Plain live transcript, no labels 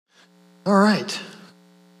All right.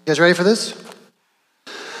 You guys ready for this?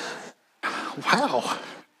 Wow.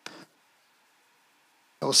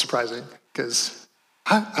 That was surprising because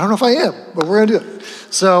I don't know if I am, but we're going to do it.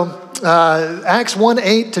 So Acts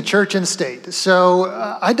 1:8 to church and state. So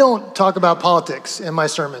I don't talk about politics in my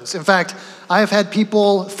sermons. In fact, I have had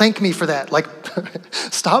people thank me for that, like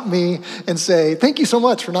stop me and say, thank you so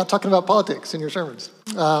much for not talking about politics in your sermons.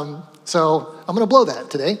 So I'm going to blow that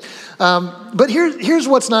today. But here's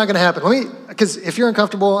what's not going to happen. Because if you're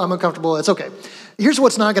uncomfortable, I'm uncomfortable. It's okay. Here's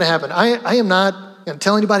what's not going to happen. I am not going to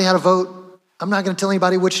tell anybody how to vote. I'm not going to tell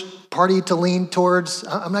anybody which party to lean towards.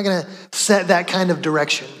 I'm not going to set that kind of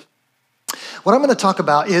direction. What I'm going to talk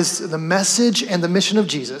about is the message and the mission of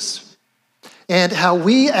Jesus and how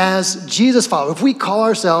we as Jesus followers, if we call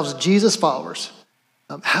ourselves Jesus followers,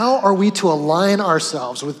 how are we to align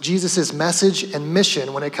ourselves with Jesus' message and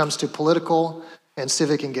mission when it comes to political and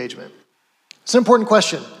civic engagement? It's an important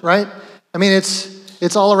question, right? I mean,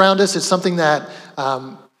 it's all around us. It's something that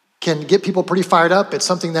can get people pretty fired up. It's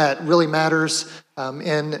something that really matters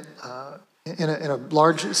in a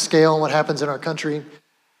large scale what happens in our country.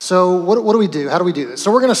 So what do we do? How do we do this?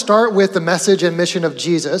 So we're going to start with the message and mission of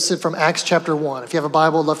Jesus from Acts chapter 1. If you have a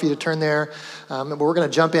Bible, I'd love for you to turn there. But we're going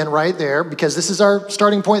to jump in right there because this is our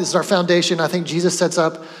starting point. This is our foundation. I think Jesus sets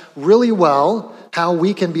up really well how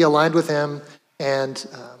we can be aligned with him and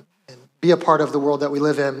be a part of the world that we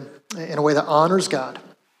live in a way that honors God.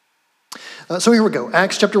 So here we go.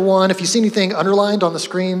 Acts chapter 1. If you see anything underlined on the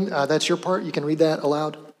screen, that's your part. You can read that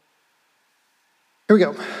aloud. Here we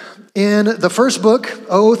go. In the first book,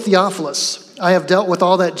 O Theophilus, I have dealt with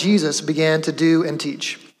all that Jesus began to do and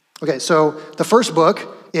teach. Okay, so the first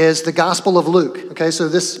book is the Gospel of Luke. Okay, so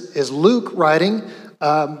this is Luke writing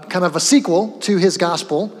kind of a sequel to his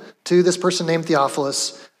gospel to this person named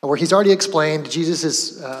Theophilus, where he's already explained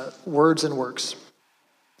Jesus' words and works.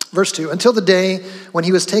 Verse 2, until the day when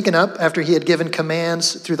he was taken up after he had given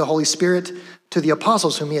commands through the Holy Spirit to the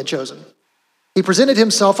apostles whom he had chosen. He presented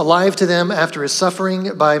himself alive to them after his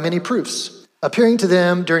suffering by many proofs, appearing to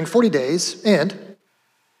them during 40 days, and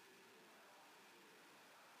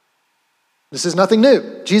this is nothing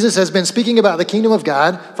new. Jesus has been speaking about the kingdom of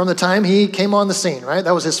God from the time he came on the scene, right?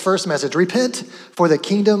 That was his first message. Repent, for the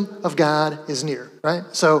kingdom of God is near, right?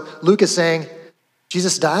 So Luke is saying,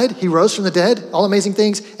 Jesus died, he rose from the dead, all amazing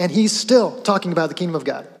things, and he's still talking about the kingdom of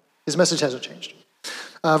God. His message hasn't changed.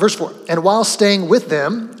 Verse 4, and while staying with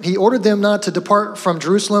them, he ordered them not to depart from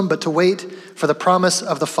Jerusalem, but to wait for the promise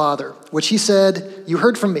of the Father, which he said, you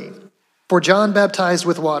heard from me, for John baptized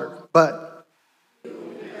with water, but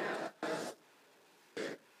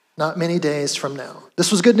not many days from now.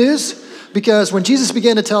 This was good news because when Jesus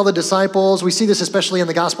began to tell the disciples, we see this especially in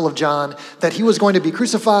the Gospel of John, that he was going to be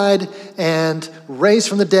crucified and raised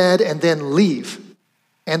from the dead and then leave.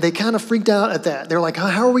 And they kind of freaked out at that. They're like,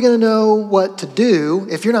 how are we going to know what to do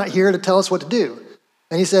if you're not here to tell us what to do?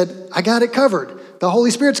 And he said, I got it covered. The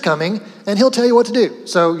Holy Spirit's coming, and he'll tell you what to do.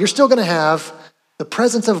 So you're still going to have the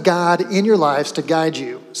presence of God in your lives to guide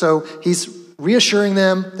you. So he's reassuring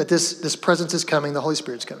them that this presence is coming, the Holy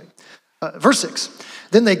Spirit's coming. Verse 6,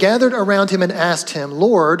 then they gathered around him and asked him,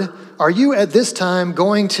 Lord, are you at this time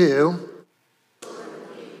going to?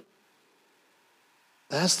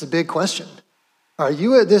 That's the big question. Are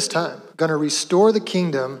you at this time going to restore the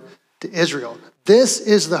kingdom to Israel? This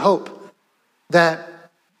is the hope that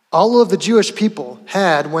all of the Jewish people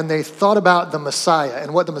had when they thought about the Messiah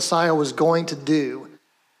and what the Messiah was going to do,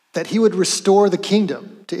 that he would restore the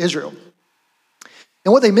kingdom to Israel.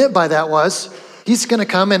 And what they meant by that was he's going to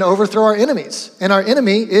come and overthrow our enemies. And our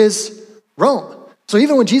enemy is Rome. So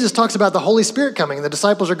even when Jesus talks about the Holy Spirit coming, the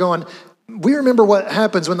disciples are going, we remember what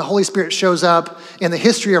happens when the Holy Spirit shows up in the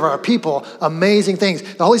history of our people. Amazing things.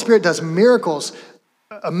 The Holy Spirit does miracles.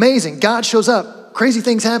 Amazing. God shows up. Crazy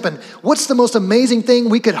things happen. What's the most amazing thing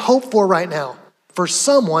we could hope for right now? For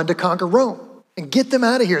someone to conquer Rome and get them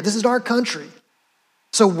out of here. This is our country.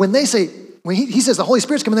 So when they say, when he says the Holy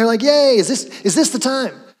Spirit's coming, they're like, yay, is this the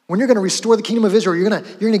time? When you're going to restore the kingdom of Israel, you're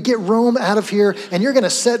going to get Rome out of here, and you're going to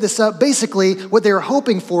set this up. Basically, what they were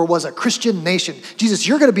hoping for was a Christian nation. Jesus,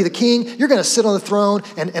 you're going to be the king. You're going to sit on the throne,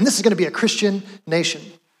 and this is going to be a Christian nation.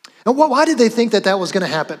 And why did they think that was going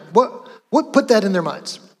to happen? What put that in their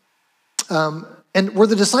minds? And were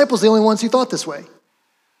the disciples the only ones who thought this way?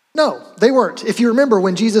 No, they weren't. If you remember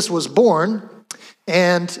when Jesus was born,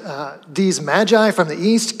 and these magi from the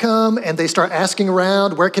east come, and they start asking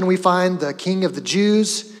around, where can we find the king of the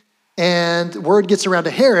Jews? And word gets around to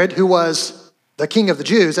Herod, who was the king of the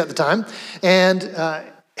Jews at the time. And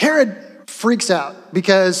Herod freaks out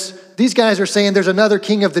because these guys are saying there's another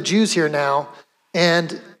king of the Jews here now.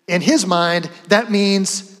 And in his mind, that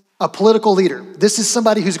means a political leader. This is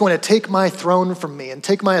somebody who's going to take my throne from me and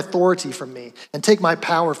take my authority from me and take my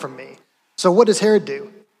power from me. So what does Herod do?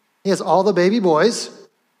 He has all the baby boys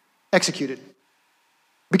executed.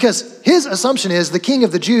 Because his assumption is the king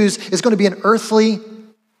of the Jews is going to be an earthly,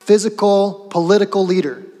 physical, political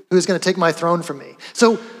leader who is going to take my throne from me.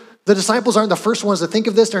 So the disciples aren't the first ones to think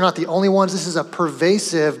of this. They're not the only ones. This is a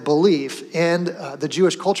pervasive belief in the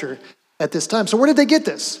Jewish culture at this time. So where did they get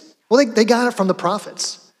this? Well, they got it from the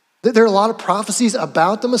prophets. There are a lot of prophecies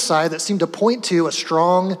about the Messiah that seem to point to a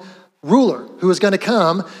strong ruler who is going to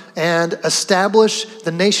come and establish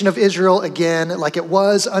the nation of Israel again like it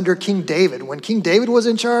was under King David. When King David was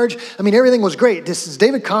in charge, everything was great.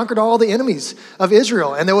 David conquered all the enemies of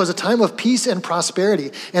Israel, and there was a time of peace and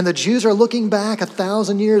prosperity. And the Jews are looking back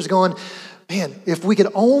 1,000 years going, man, if we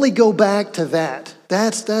could only go back to that,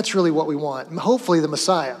 that's really what we want. And hopefully the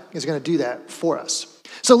Messiah is going to do that for us.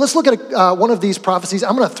 So let's look at one of these prophecies.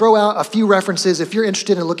 I'm going to throw out a few references. If you're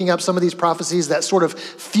interested in looking up some of these prophecies that sort of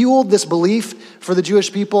fueled this belief for the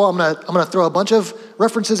Jewish people, I'm going to throw a bunch of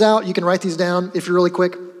references out. You can write these down if you're really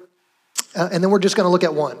quick. And then we're just going to look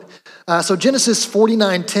at one. So Genesis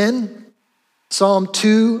 49:10, Psalm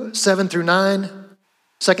 2, 7 through 9,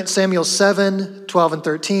 2 Samuel 7, 12 and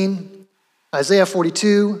 13, Isaiah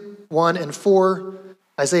 42, 1 and 4,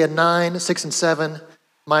 Isaiah 9, 6 and 7,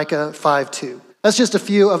 Micah 5, 2. That's just a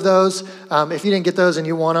few of those. If you didn't get those and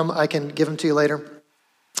you want them, I can give them to you later.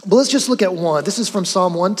 But let's just look at one. This is from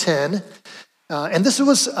Psalm 110. And this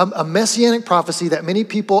was a messianic prophecy that many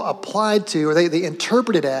people applied to, or they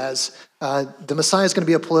interpreted as the Messiah is going to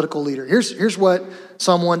be a political leader. Here's what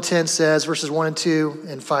Psalm 110 says, verses 1 and 2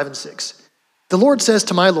 and 5 and 6. The Lord says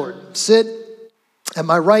to my Lord, sit at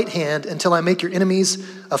my right hand until I make your enemies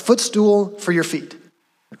a footstool for your feet.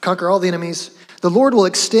 Conquer all the enemies. The Lord will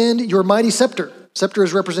extend your mighty scepter. Scepter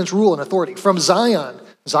represents rule and authority. From Zion.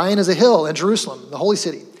 Zion is a hill in Jerusalem, the holy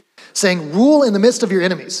city. Saying, rule in the midst of your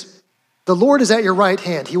enemies. The Lord is at your right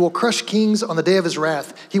hand. He will crush kings on the day of his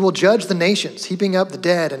wrath. He will judge the nations, heaping up the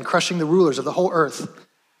dead and crushing the rulers of the whole earth.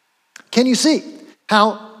 Can you see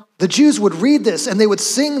how the Jews would read this and they would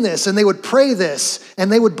sing this and they would pray this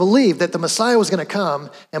and they would believe that the Messiah was going to come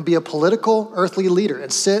and be a political earthly leader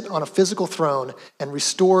and sit on a physical throne and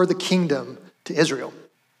restore the kingdom to Israel.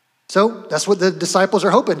 So that's what the disciples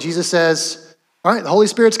are hoping. Jesus says, all right, the Holy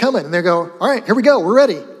Spirit's coming. And they go, all right, here we go. We're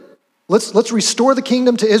ready. Let's restore the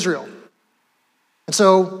kingdom to Israel. And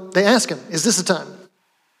so they ask him, is this the time?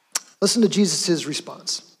 Listen to Jesus'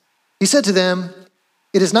 response. He said to them,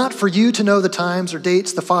 it is not for you to know the times or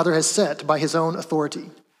dates the Father has set by his own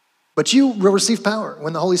authority, but you will receive power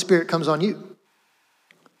when the Holy Spirit comes on you.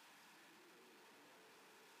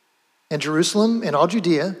 And Jerusalem and all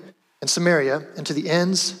Judea and Samaria, and to the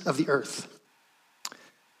ends of the earth.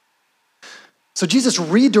 So Jesus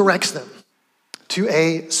redirects them to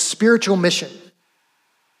a spiritual mission.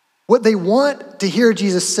 What they want to hear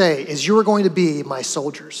Jesus say is, you are going to be my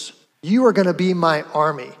soldiers. You are going to be my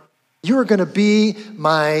army. You are going to be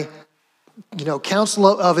my, council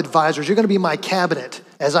of advisors. You're going to be my cabinet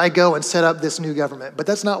as I go and set up this new government. But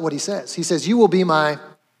that's not what he says. He says, you will be my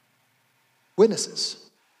witnesses.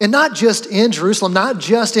 And not just in Jerusalem, not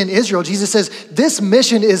just in Israel. Jesus says, this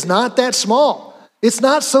mission is not that small. It's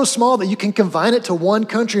not so small that you can confine it to one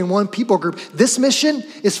country and one people group. This mission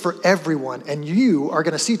is for everyone, and you are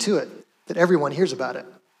going to see to it that everyone hears about it.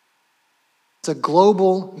 It's a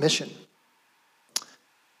global mission.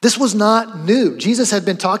 This was not new. Jesus had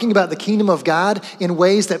been talking about the kingdom of God in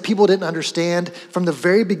ways that people didn't understand from the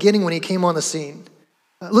very beginning when he came on the scene.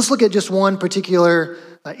 Let's look at just one particular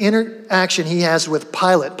interaction he has with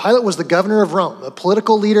Pilate. Pilate was the governor of Rome, a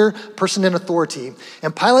political leader, person in authority.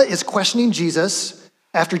 And Pilate is questioning Jesus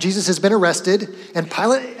after Jesus has been arrested. And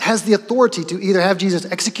Pilate has the authority to either have Jesus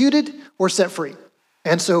executed or set free.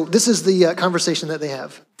 And so this is the conversation that they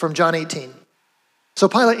have from John 18. So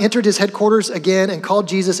Pilate entered his headquarters again and called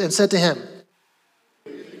Jesus and said to him,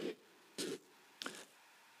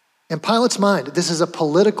 in Pilate's mind, this is a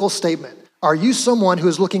political statement. Are you someone who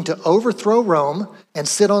is looking to overthrow Rome and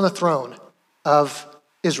sit on the throne of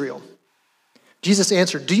Israel? Jesus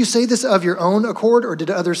answered, do you say this of your own accord, or did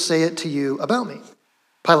others say it to you about me?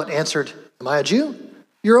 Pilate answered, am I a Jew?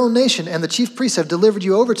 Your own nation and the chief priests have delivered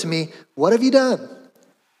you over to me. What have you done?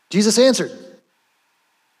 Jesus answered,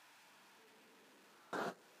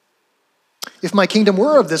 if my kingdom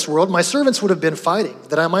were of this world, my servants would have been fighting,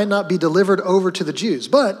 that I might not be delivered over to the Jews.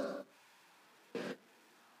 But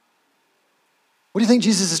what do you think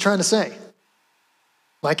Jesus is trying to say?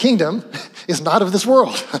 My kingdom is not of this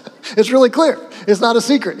world. It's really clear. It's not a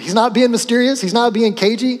secret. He's not being mysterious. He's not being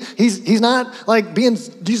cagey. He's not like being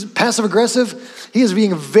passive aggressive. He is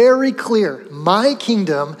being very clear. My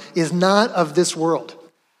kingdom is not of this world.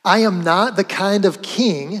 I am not the kind of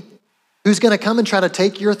king who's going to come and try to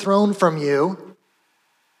take your throne from you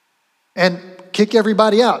and kick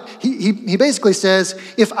everybody out. He basically says,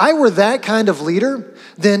 if I were that kind of leader,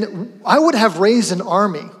 then I would have raised an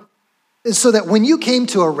army. So that when you came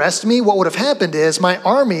to arrest me, what would have happened is my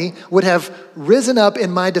army would have risen up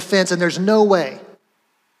in my defense, and there's no way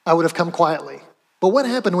I would have come quietly. But what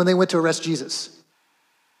happened when they went to arrest Jesus?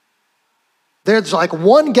 There's like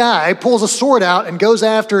one guy pulls a sword out and goes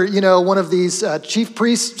after, one of these chief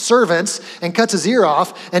priest's servants and cuts his ear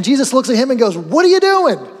off. And Jesus looks at him and goes, "What are you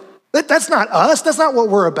doing? That's not us. That's not what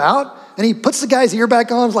we're about." And he puts the guy's ear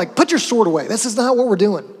back on. He's like, "Put your sword away. This is not what we're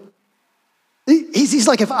doing." He's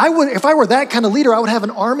like, if I were that kind of leader, I would have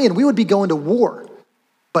an army and we would be going to war.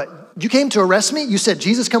 But you came to arrest me. You said,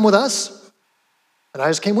 "Jesus, come with us." And I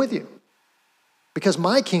just came with you. Because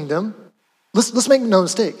my kingdom, let's make no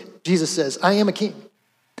mistake. Jesus says, I am a king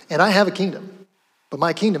and I have a kingdom, but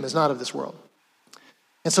my kingdom is not of this world.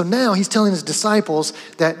 And so now he's telling his disciples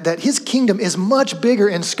that his kingdom is much bigger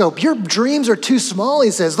in scope. Your dreams are too small,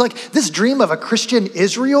 he says. Like, this dream of a Christian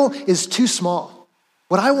Israel is too small.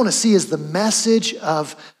 What I want to see is the message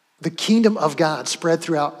of the kingdom of God spread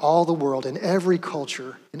throughout all the world, in every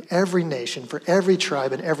culture, in every nation, for every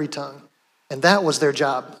tribe and every tongue. And that was their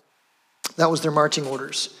job. That was their marching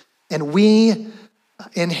orders. And we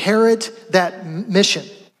inherit that mission.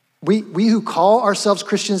 We who call ourselves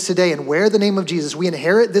Christians today and wear the name of Jesus, we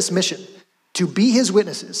inherit this mission to be his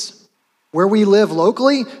witnesses where we live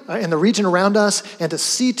locally, in the region around us, and to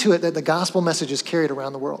see to it that the gospel message is carried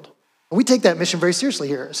around the world. And we take that mission very seriously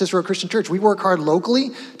here at Cicero Christian Church. We work hard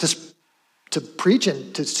locally to preach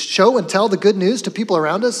and to show and tell the good news to people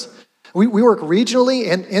around us. We work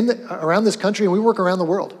regionally and around this country, and we work around the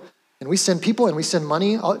world. And we send people and we send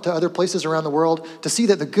money to other places around the world to see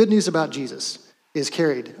that the good news about Jesus is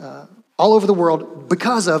carried all over the world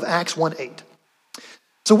because of Acts 1:8.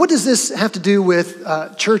 So what does this have to do with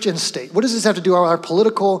church and state? What does this have to do with our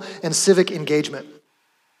political and civic engagement?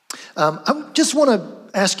 I just want to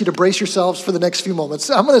ask you to brace yourselves for the next few moments.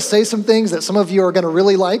 I'm going to say some things that some of you are going to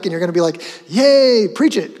really like, and you're going to be like, "Yay,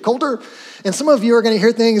 preach it, Coulter." And some of you are going to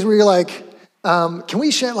hear things where you're like,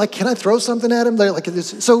 can I throw something at him? Like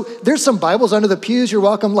this. So there's some Bibles under the pews. You're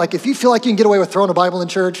welcome. Like, if you feel like you can get away with throwing a Bible in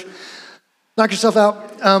church, knock yourself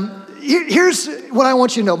out. Here's what I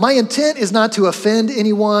want you to know. My intent is not to offend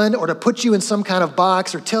anyone or to put you in some kind of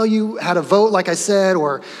box or tell you how to vote, like I said,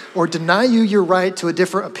 or deny you your right to a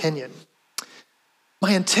different opinion.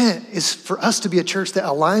 My intent is for us to be a church that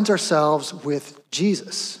aligns ourselves with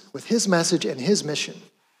Jesus, with his message and his mission.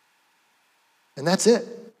 And that's it.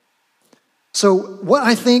 So what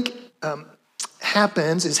I think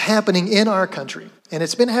is happening in our country. And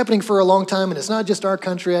it's been happening for a long time, and it's not just our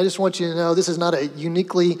country. I just want you to know this is not a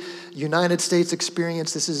uniquely United States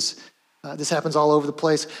experience. This happens all over the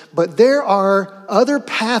place. But there are other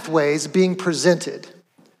pathways being presented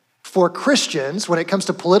for Christians when it comes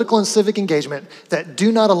to political and civic engagement that do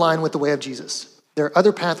not align with the way of Jesus. There are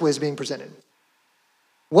other pathways being presented.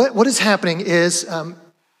 What is happening is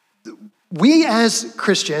we as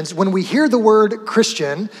Christians, when we hear the word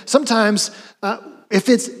Christian, sometimes if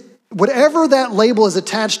it's whatever that label is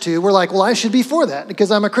attached to, we're like, well, I should be for that because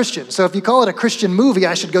I'm a Christian. So if you call it a Christian movie,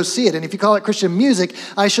 I should go see it. And if you call it Christian music,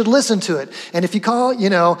 I should listen to it. And if you call,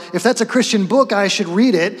 if that's a Christian book, I should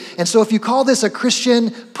read it. And so if you call this a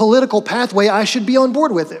Christian political pathway, I should be on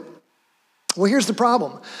board with it. Well, here's the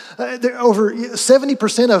problem. Over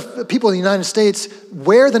 70% of people in the United States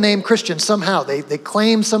wear the name Christian somehow. They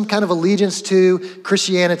claim some kind of allegiance to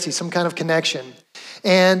Christianity, some kind of connection.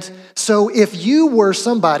 And so if you were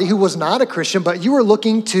somebody who was not a Christian, but you were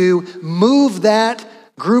looking to move that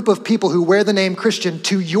group of people who wear the name Christian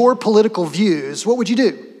to your political views, what would you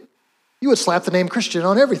do? You would slap the name Christian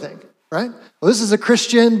on everything, right? Well, this is a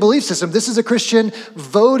Christian belief system. This is a Christian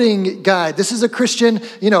voting guide. This is a Christian,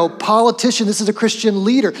 politician. This is a Christian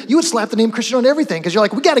leader. You would slap the name Christian on everything because you're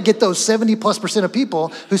like, we got to get those 70+% of people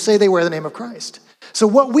who say they wear the name of Christ. So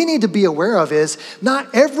what we need to be aware of is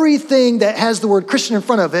not everything that has the word Christian in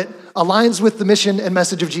front of it aligns with the mission and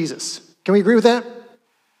message of Jesus. Can we agree with that?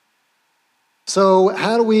 So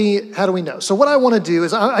how do we know? So what I want to do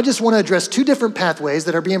is I just want to address two different pathways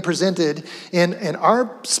that are being presented in our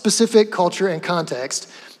specific culture and context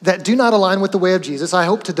that do not align with the way of Jesus. I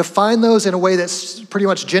hope to define those in a way that's pretty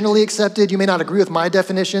much generally accepted. You may not agree with my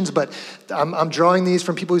definitions, but I'm drawing these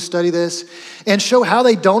from people who study this, and show how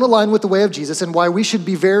they don't align with the way of Jesus and why we should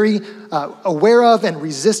be very aware of and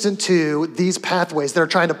resistant to these pathways that are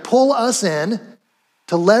trying to pull us in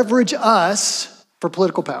to leverage us for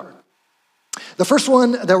political power. The first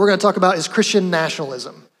one that we're going to talk about is Christian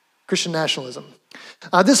nationalism. Christian nationalism.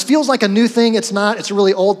 This feels like a new thing. It's not. It's a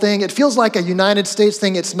really old thing. It feels like a United States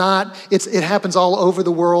thing. It's not. It happens all over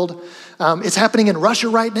the world. It's happening in Russia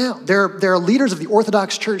right now. There are leaders of the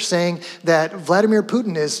Orthodox Church saying that Vladimir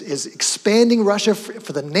Putin is expanding Russia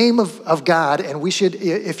for the name of God, and we should,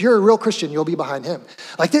 if you're a real Christian, you'll be behind him.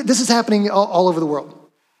 Like this is happening all over the world.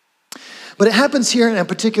 But it happens here in a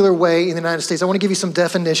particular way in the United States. I want to give you some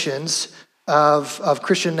definitions of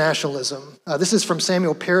Christian nationalism. This is from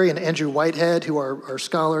Samuel Perry and Andrew Whitehead, who are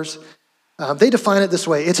scholars. They define it this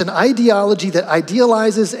way. It's an ideology that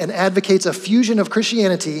idealizes and advocates a fusion of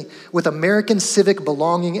Christianity with American civic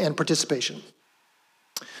belonging and participation.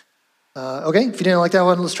 Okay, if you didn't like that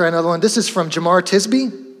one, let's try another one. This is from Jamar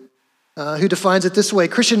Tisby, who defines it this way.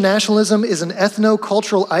 Christian nationalism is an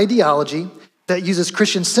ethno-cultural ideology that uses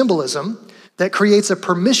Christian symbolism that creates a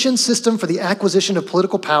permission system for the acquisition of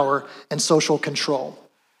political power and social control.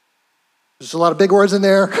 There's a lot of big words in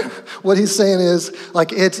there. What he's saying is,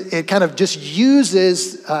 like, it kind of just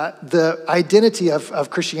uses the identity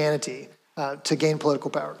of Christianity to gain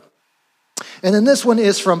political power. And then this one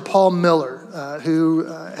is from Paul Miller, who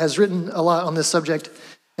has written a lot on this subject.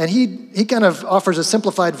 And he kind of offers a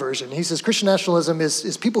simplified version. He says Christian nationalism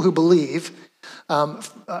is people who believe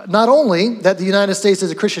not only that the United States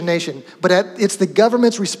is a Christian nation, but it's the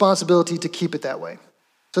government's responsibility to keep it that way.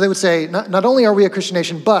 So they would say, not only are we a Christian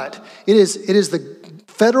nation, but it is the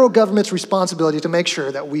federal government's responsibility to make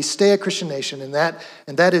sure that we stay a Christian nation, and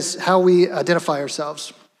that is how we identify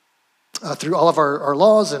ourselves through all of our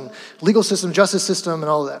laws and legal system, justice system, and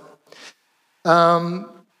all of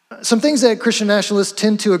that. Some things that Christian nationalists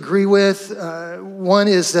tend to agree with, one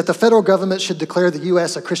is that the federal government should declare the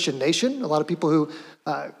U.S. a Christian nation. A lot of people who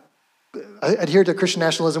adhere to Christian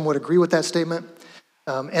nationalism would agree with that statement.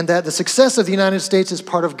 And that the success of the United States is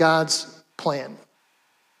part of God's plan.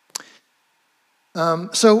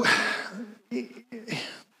 So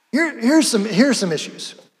here's some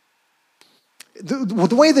issues.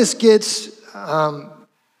 The way this gets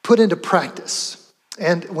put into practice,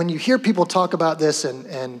 and when you hear people talk about this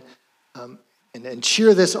and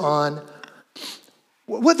cheer this on,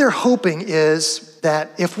 what they're hoping is that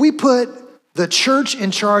if we put the church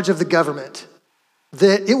in charge of the government,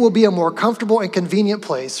 that it will be a more comfortable and convenient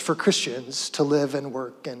place for Christians to live and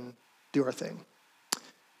work and do our thing.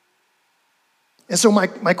 And so my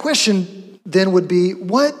question then would be,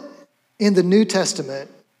 what in the New Testament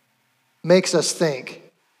makes us think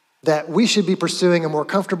that we should be pursuing a more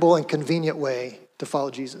comfortable and convenient way to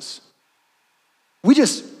follow Jesus? We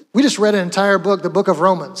just read an entire book, the book of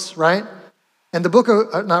Romans, right? And the book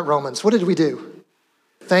of, not Romans, what did we do?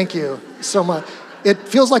 Thank you so much. It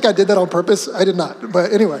feels like I did that on purpose. I did not.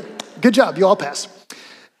 But anyway, good job. You all passed.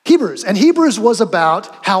 Hebrews. And Hebrews was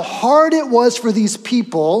about how hard it was for these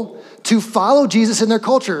people to follow Jesus in their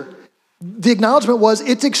culture. The acknowledgement was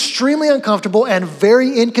it's extremely uncomfortable and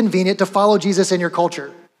very inconvenient to follow Jesus in your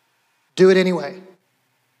culture. Do it anyway.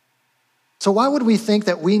 So why would we think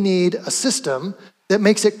that we need a system that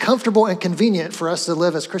makes it comfortable and convenient for us to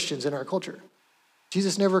live as Christians in our culture?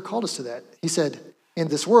 Jesus never called us to that. He said, in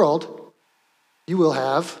this world, you will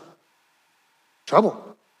have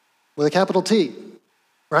trouble with a capital T,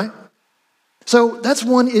 right? So that's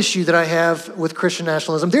one issue that I have with Christian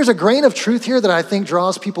nationalism. There's a grain of truth here that I think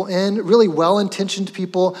draws people in, really well-intentioned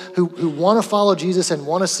people who want to follow Jesus and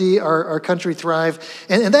want to see our country thrive.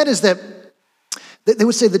 And that is that they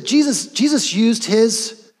would say that Jesus used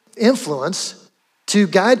his influence to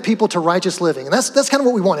guide people to righteous living. And that's kind of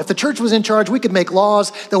what we want. If the church was in charge, we could make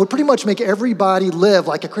laws that would pretty much make everybody live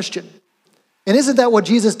like a Christian. And isn't that what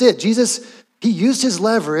Jesus did? He used his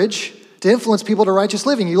leverage to influence people to righteous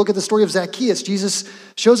living. You look at the story of Zacchaeus. Jesus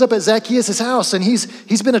shows up at Zacchaeus' house, and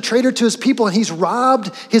he's been a traitor to his people, and he's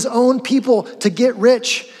robbed his own people to get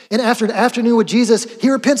rich. And after an afternoon with Jesus,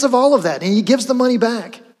 he repents of all of that, and he gives the money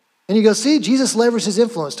back. And you go, see, Jesus leveraged his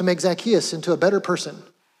influence to make Zacchaeus into a better person.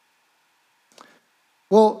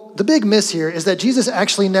 Well, the big miss here is that Jesus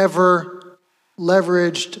actually never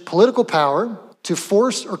leveraged political power to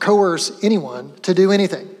force or coerce anyone to do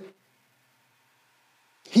anything.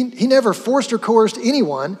 He never forced or coerced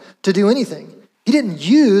anyone to do anything. He didn't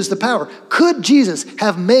use the power. Could Jesus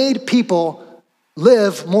have made people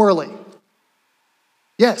live morally?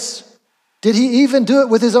 Yes. Did he even do it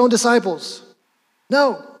with his own disciples?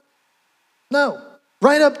 No.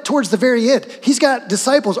 Right up towards the very end, he's got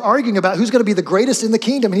disciples arguing about who's going to be the greatest in the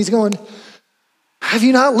kingdom, and he's going, have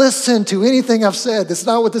you not listened to anything I've said? That's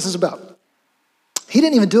not what this is about. He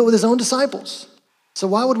didn't even do it with his own disciples. So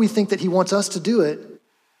why would we think that he wants us to do it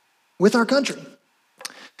with our country?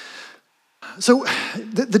 So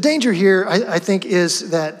the danger here, I think, is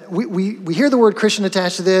that we hear the word Christian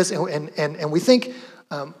attached to this, and we think,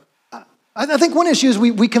 I think one issue is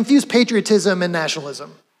we confuse patriotism and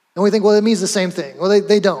nationalism. And we think, well, it means the same thing. Well,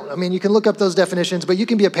 they don't. I mean, you can look up those definitions, but you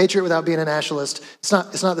can be a patriot without being a nationalist. It's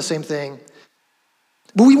not the same thing.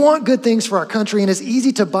 But we want good things for our country, and it's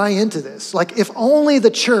easy to buy into this. Like, if only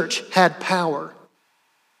the church had power,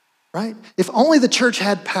 right? If only the church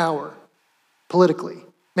had power politically,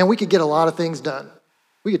 man, we could get a lot of things done.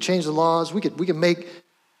 We could change the laws. We could make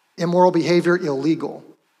immoral behavior illegal.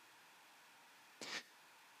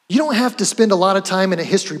 You don't have to spend a lot of time in a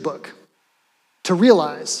history book to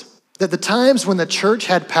realize that the times when the church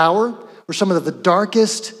had power were some of the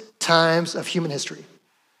darkest times of human history.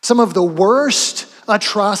 Some of the worst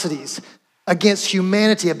atrocities against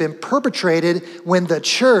humanity have been perpetrated when the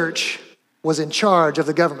church was in charge of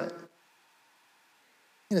the government.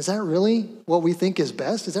 And is that really what we think is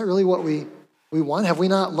best? Is that really what we want? Have we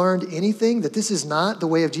not learned anything? That this is not the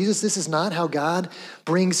way of Jesus? This is not how God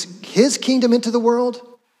brings his kingdom into the world?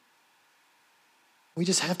 We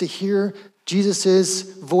just have to hear Jesus'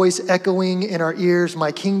 voice echoing in our ears,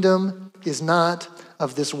 my kingdom is not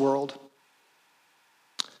of this world.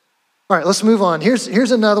 All right, let's move on.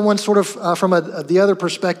 Here's another one sort of from the other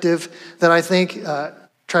perspective that I think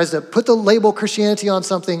tries to put the label Christianity on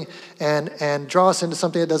something and draw us into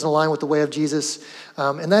something that doesn't align with the way of Jesus.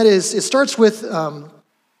 And that is, it starts with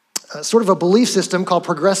sort of a belief system called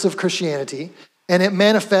progressive Christianity, and it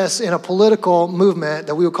manifests in a political movement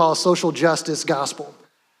that we would call a social justice gospel.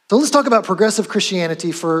 So let's talk about progressive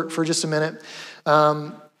Christianity for just a minute.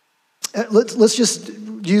 Let's just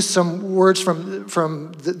use some words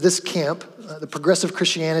from this camp, the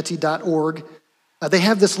progressivechristianity.org. They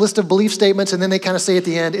have this list of belief statements, and then they kind of say at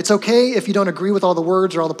the end, it's okay if you don't agree with all the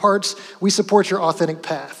words or all the parts. We support your authentic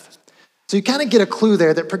path. So you kind of get a clue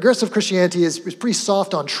there that progressive Christianity is pretty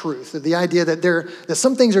soft on truth. The idea that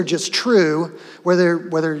some things are just true,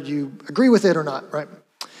 whether you agree with it or not, right?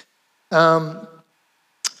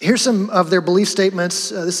 Here's some of their belief statements.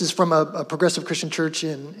 This is from a progressive Christian church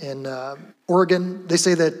in Oregon. They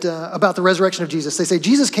say that about the resurrection of Jesus. They say,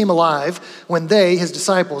 Jesus came alive when they, his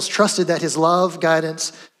disciples, trusted that his love,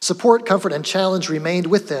 guidance, support, comfort, and challenge remained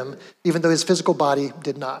with them, even though his physical body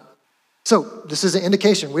did not. So this is an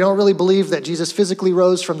indication. We don't really believe that Jesus physically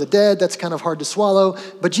rose from the dead. That's kind of hard to swallow.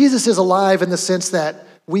 But Jesus is alive in the sense that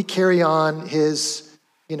we carry on his,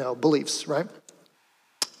 beliefs, right?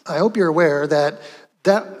 I hope you're aware that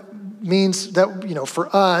means that,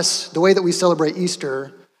 for us, the way that we celebrate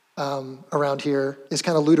Easter around here is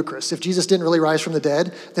kind of ludicrous. If Jesus didn't really rise from the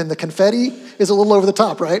dead, then the confetti is a little over the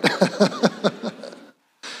top, right?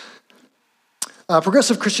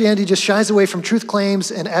 Progressive Christianity just shies away from truth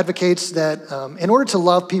claims and advocates that in order to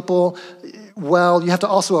love people well, you have to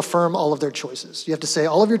also affirm all of their choices. You have to say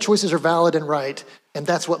all of your choices are valid and right, and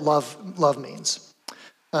that's what love means.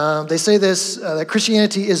 They say this, that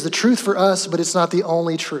Christianity is the truth for us, but it's not the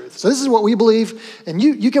only truth. So this is what we believe, and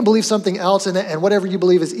you can believe something else, and whatever you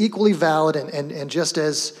believe is equally valid and just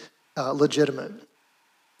as legitimate.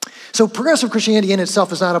 So progressive Christianity in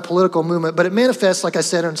itself is not a political movement, but it manifests, like I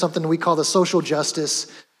said, in something we call the social justice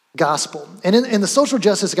gospel. And in the social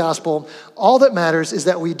justice gospel, all that matters is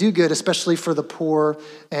that we do good, especially for the poor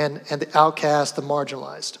and the outcast, the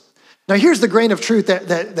marginalized. Now, here's the grain of truth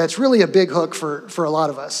that's really a big hook for a lot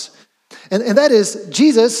of us. And that is,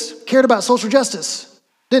 Jesus cared about social justice,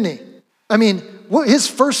 didn't he? I mean, his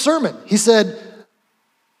first sermon, he said,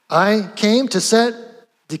 I came to set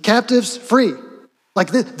the captives free. Like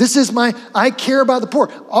this is I care about the poor.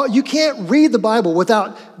 You can't read the Bible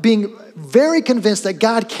without being very convinced that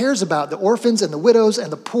God cares about the orphans and the widows and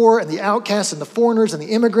the poor and the outcasts and the foreigners and the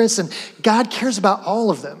immigrants. And God cares about all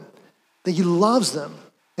of them, that he loves them.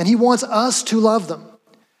 And he wants us to love them.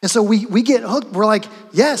 And so we get hooked. We're like,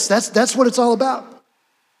 yes, that's what it's all about.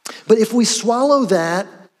 But if we swallow that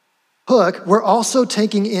hook, we're also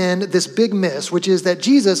taking in this big miss, which is that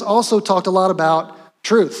Jesus also talked a lot about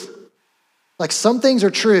truth. Like some things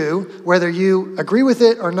are true, whether you agree with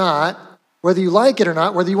it or not, whether you like it or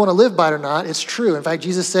not, whether you want to live by it or not, it's true. In fact,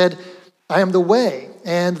 Jesus said, I am the way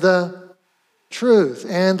and the truth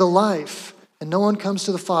and the life, and no one comes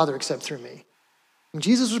to the Father except through me.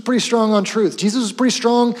 Jesus was pretty strong on truth. Jesus was pretty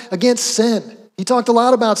strong against sin. He talked a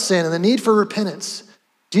lot about sin and the need for repentance.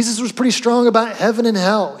 Jesus was pretty strong about heaven and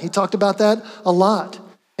hell. He talked about that a lot.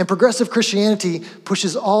 And progressive Christianity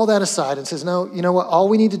pushes all that aside and says, no, you know what? All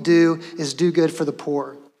we need to do is do good for the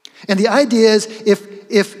poor. And the idea is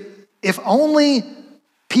if only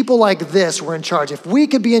people like this were in charge, if we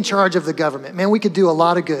could be in charge of the government, man, we could do a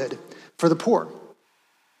lot of good for the poor.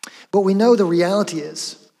 But we know the reality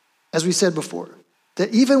is, as we said before,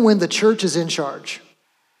 that even when the church is in charge,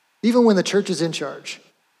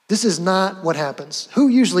 this is not what happens. Who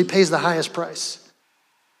usually pays the highest price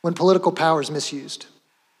when political power is misused?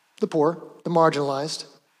 The poor, the marginalized,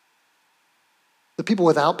 the people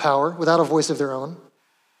without power, without a voice of their own.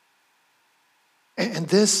 And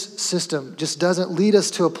this system just doesn't lead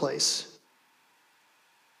us to a place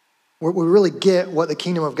where we really get what the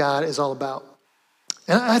kingdom of God is all about.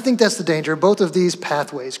 And I think that's the danger. Both of these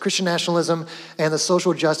pathways, Christian nationalism and the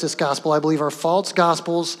social justice gospel, I believe are false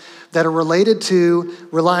gospels that are related to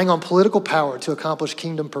relying on political power to accomplish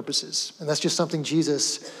kingdom purposes. And that's just something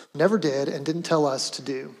Jesus never did and didn't tell us to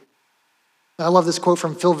do. I love this quote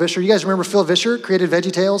from Phil Vischer. You guys remember Phil Vischer, created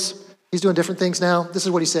VeggieTales? He's doing different things now. This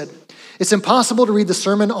is what he said. It's impossible to read the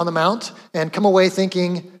Sermon on the Mount and come away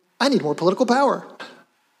thinking, I need more political power.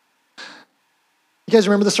 You guys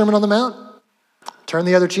remember the Sermon on the Mount? Turn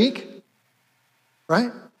the other cheek,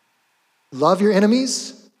 right? Love your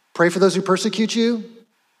enemies. Pray for those who persecute you.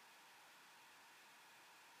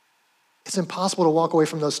 It's impossible to walk away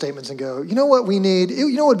from those statements and go, you know what we need?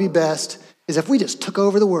 You know what would be best is if we just took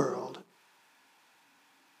over the world.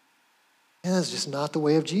 And that's just not the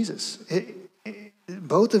way of Jesus.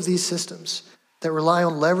 Both of these systems that rely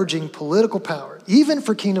on leveraging political power, even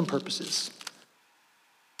for kingdom purposes.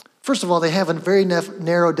 First of all, they have a very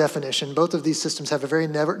narrow definition. Both of these systems have a very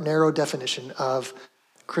narrow definition of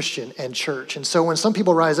Christian and church. And so when some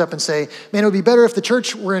people rise up and say, man, it would be better if the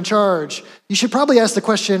church were in charge, you should probably ask the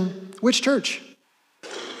question, which church?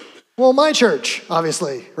 Well, my church,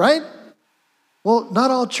 obviously, right? Well, not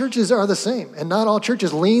all churches are the same, and not all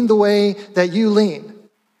churches lean the way that you lean.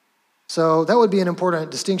 So that would be an important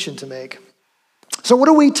distinction to make. So what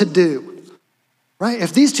are we to do? Right?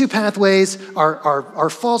 If these two pathways are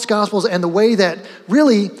false gospels, and the way that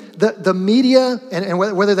really the media, and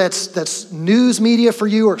whether that's news media for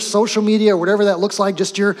you or social media or whatever that looks like,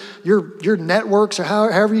 just your networks or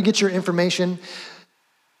however you get your information,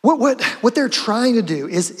 what they're trying to do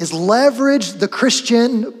is leverage the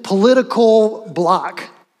Christian political bloc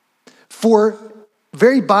for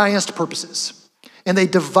very biased purposes. And they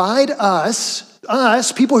divide us,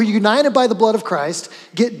 people who are united by the blood of Christ,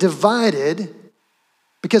 get divided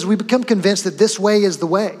because we become convinced that this way is the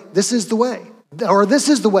way. This is the way. Or this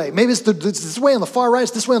is the way. Maybe it's this way on the far right,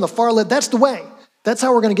 it's this way on the far left. That's the way. That's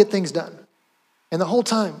how we're going to get things done. And the whole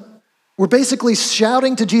time, we're basically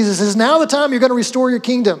shouting to Jesus, is now the time you're going to restore your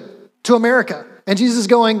kingdom to America. And Jesus is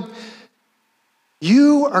going,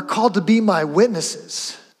 you are called to be my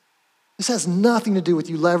witnesses. This has nothing to do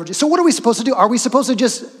with you leveraging. So what are we supposed to do? Are we supposed to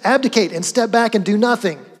just abdicate and step back and do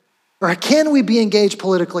nothing? Or can we be engaged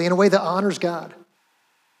politically in a way that honors God?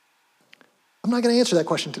 I'm not going to answer that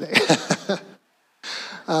question today.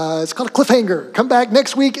 It's called a cliffhanger. Come back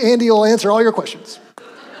next week. Andy will answer all your questions.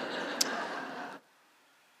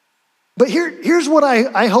 But here's what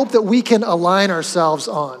I hope that we can align ourselves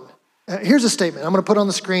on. Here's a statement I'm going to put on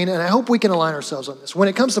the screen, and I hope we can align ourselves on this. When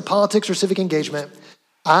it comes to politics or civic engagement,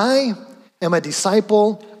 I am a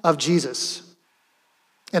disciple of Jesus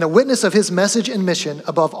and a witness of his message and mission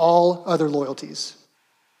above all other loyalties.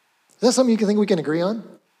 Is that something you think we can agree on?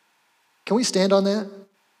 Can we stand on that?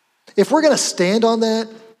 If we're going to stand on that,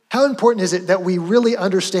 how important is it that we really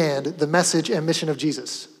understand the message and mission of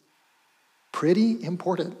Jesus? Pretty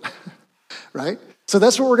important, right? So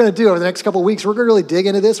that's what we're going to do over the next couple of weeks. We're going to really dig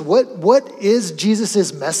into this. What is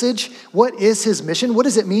Jesus' message? What is his mission? What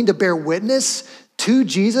does it mean to bear witness to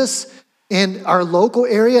Jesus in our local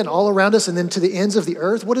area and all around us and then to the ends of the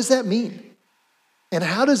earth? What does that mean? And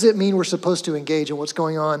how does it mean we're supposed to engage in what's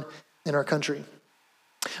going on in our country?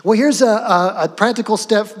 Well, here's a practical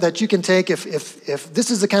step that you can take if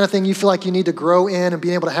this is the kind of thing you feel like you need to grow in and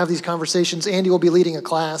being able to have these conversations. Andy will be leading a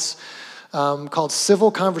class called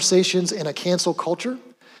Civil Conversations in a Cancel Culture.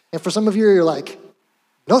 And for some of you, you're like,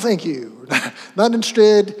 no, thank you. Not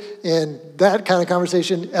interested in that kind of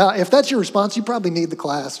conversation. If that's your response, you probably need the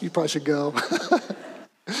class. You probably should go.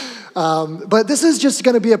 But this is just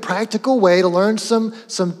going to be a practical way to learn some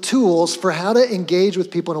tools for how to engage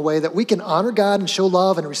with people in a way that we can honor God and show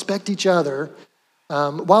love and respect each other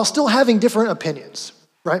while still having different opinions,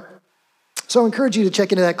 right? So I encourage you to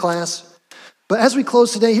check into that class. But as we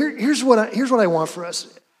close today, here's what I want for us.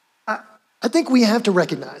 I think we have to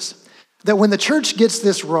recognize that when the church gets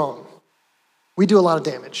this wrong, we do a lot of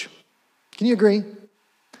damage. Can you agree?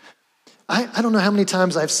 I don't know how many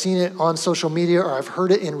times I've seen it on social media or I've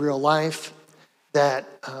heard it in real life that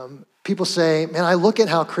people say, man, I look at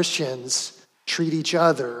how Christians treat each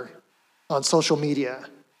other on social media,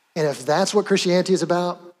 and if that's what Christianity is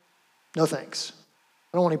about, no thanks.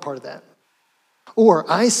 I don't want any part of that.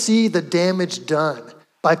 Or I see the damage done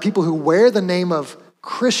by people who wear the name of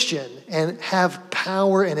Christian and have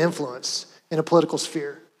power and influence in a political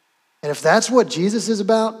sphere. And if that's what Jesus is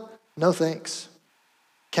about, no thanks.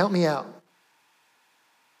 Count me out.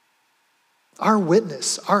 Our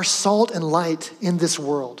witness, our salt and light in this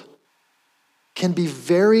world can be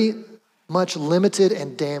very much limited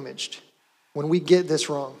and damaged when we get this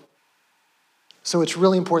wrong. So it's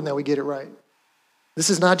really important that we get it right. This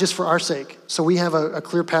is not just for our sake, so we have a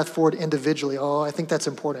clear path forward individually. Oh, I think that's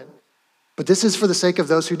important. But this is for the sake of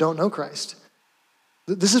those who don't know Christ.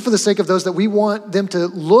 This is for the sake of those that we want them to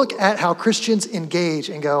look at how Christians engage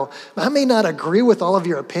and go, I may not agree with all of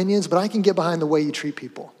your opinions, but I can get behind the way you treat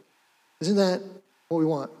people. Isn't that what we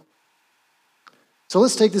want? So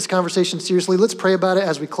let's take this conversation seriously. Let's pray about it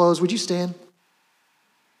as we close. Would you stand?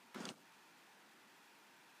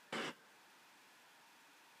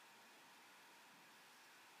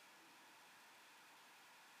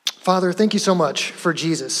 Father, thank you so much for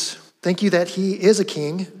Jesus. Thank you that he is a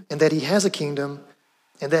king and that he has a kingdom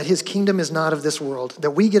and that his kingdom is not of this world,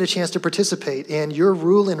 that we get a chance to participate in your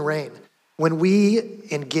rule and reign when we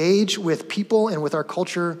engage with people and with our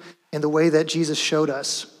culture in the way that Jesus showed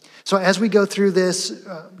us. So as we go through this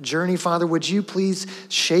journey, Father, would you please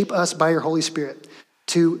shape us by your Holy Spirit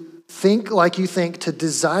to think like you think, to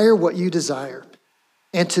desire what you desire,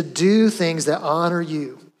 and to do things that honor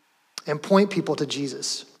you and point people to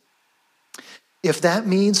Jesus. If that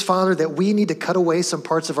means, Father, that we need to cut away some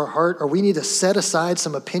parts of our heart or we need to set aside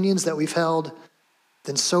some opinions that we've held,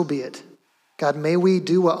 then so be it. God, may we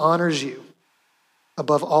do what honors you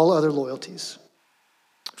above all other loyalties.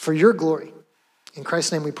 For your glory, in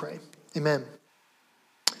Christ's name we pray. Amen.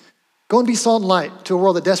 Go and be salt and light to a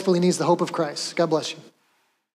world that desperately needs the hope of Christ. God bless you.